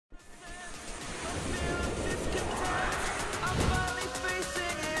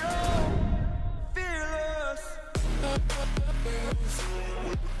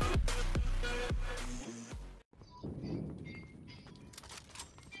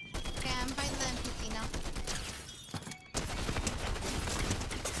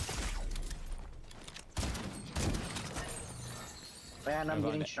Man, I'm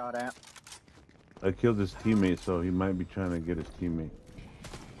getting shot at. I killed his teammate, so he might be trying to get his teammate.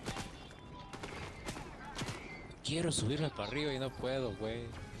 Quiero subirme para arriba y no puedo, güey.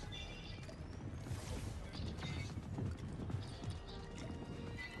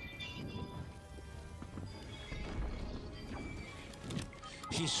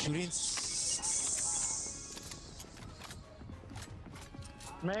 He's shooting.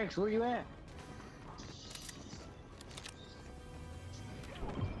 Max, where you at?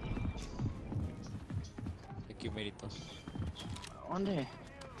 Aquí, mérito. ¿Dónde?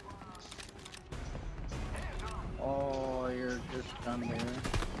 Oh, you're just down there.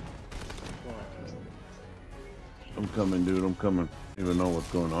 I'm coming, dude. I'm coming. I don't even know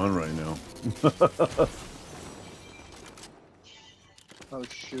what's going on right now. Oh,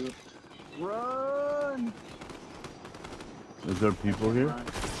 shoot. Run! Is there people here? Run.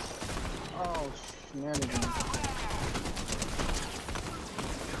 Oh, shenanigans.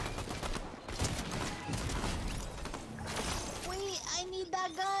 Wait, I need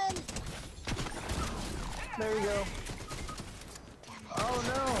that gun. There you go. Oh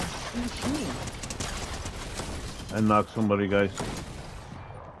no! He's me. I knocked somebody, guys.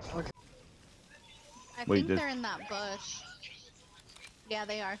 Okay. I Wait, think this- they're in that bush. Yeah,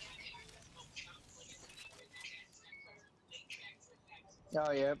 they are.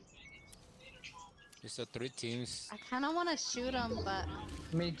 Oh, yep. There's 3 teams. I kind of want to shoot them, but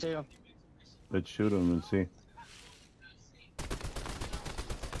Me too. Let's shoot him and see.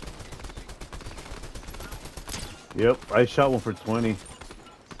 Yep, I shot one for 20.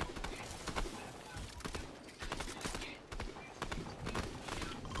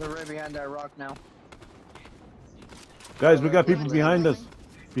 They're right behind that rock now. Guys, we got people behind us.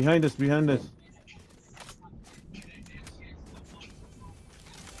 Behind us, behind us.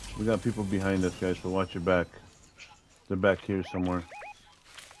 We got people behind us, guys, so watch your back. They're back here somewhere.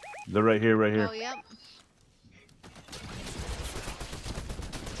 They're right here, right here. oh yep.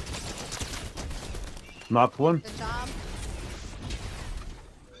 Knocked one. Good job.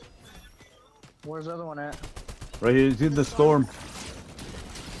 Where's the other one at? Right here, he's in the storm.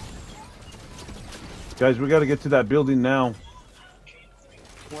 Guys, we gotta get to that building now.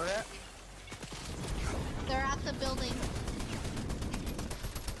 Where at? They're at the building.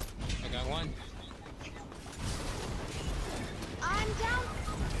 I got one. I'm down.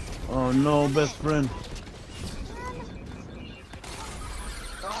 Oh no, best friend.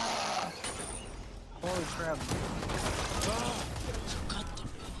 Holy crap.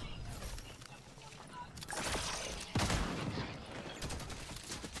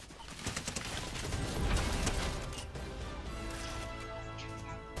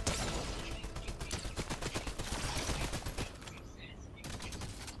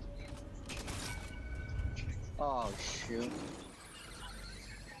 Oh, shoot.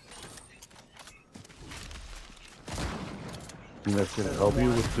 Think that's gonna help you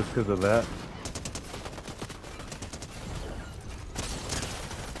with just because of that?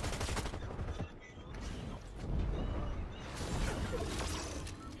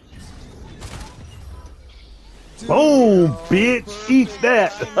 Boom, bitch! Eat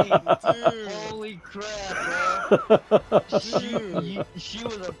that! Holy crap, bro. She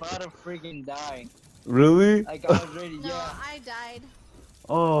was about to freaking die. Really? Like, I was ready, No, yeah. I died.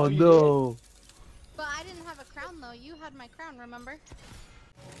 Oh you no! But I didn't have a crown though. You had my crown, remember?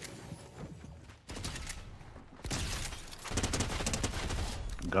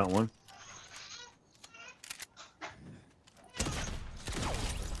 Got one.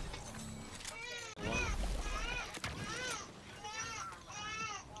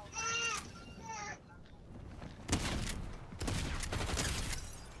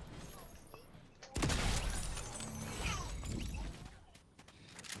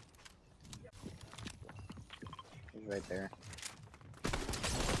 He's right there.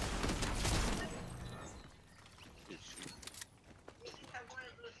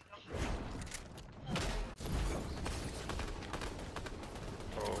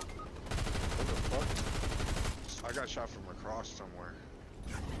 Oh. What the fuck? I got shot from across somewhere.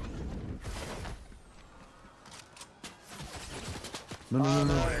 No, no, no,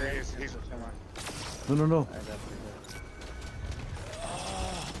 no, There he is. He's no, no, no. Alright, that's pretty good.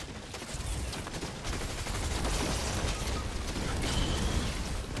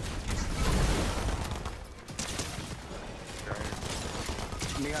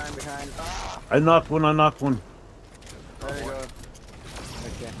 Behind. Ah! I knocked one. I knocked one. There you go.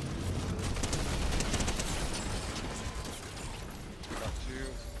 Okay. got 2.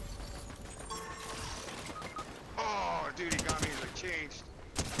 Oh, dude, he got me as I changed.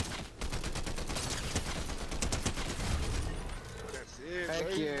 That's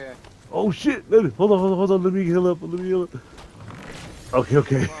Oh shit! Hold on. Let me heal up.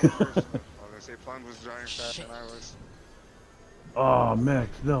 Okay. Plum first. I was gonna say Plum was dying fast Shit. and I was. Oh, Max,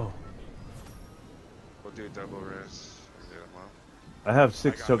 no. We'll do double res. Yeah, well. I have I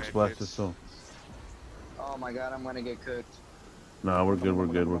 6 got chug med splashes, kits. so. Oh my god, I'm gonna get cooked. Nah, we're good.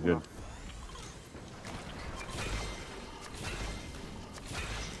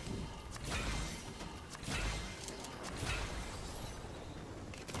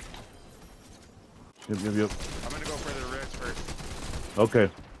 Yep. I'm gonna go for the res first. Okay.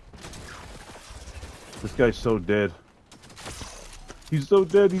 This guy's so dead. He's so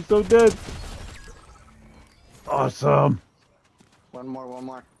dead. Awesome. One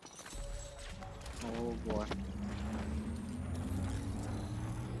more. Oh boy.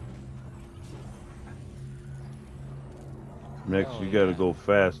 Max, Oh, you gotta yeah. go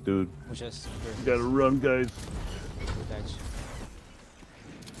fast, dude. Muchas You gotta run, guys. gracias.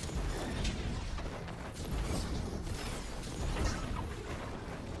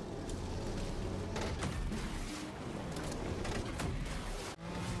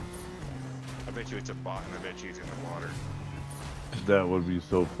 I bet you it's a bot and I bet you it's in the water. That would be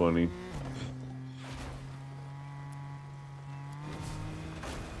so funny.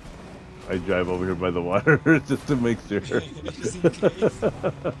 I drive over here by the water just to make sure. Just in case.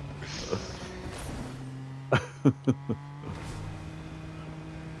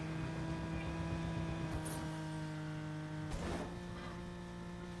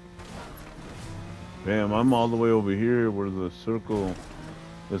 Damn, I'm all the way over here where the circle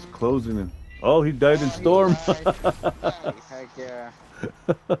is closing. And oh, he died in storm. Heck yeah.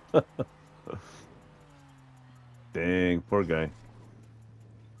 Dang, poor guy.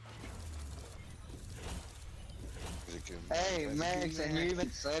 Hey, Max, and you even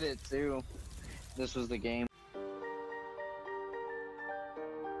said it too. This was the game.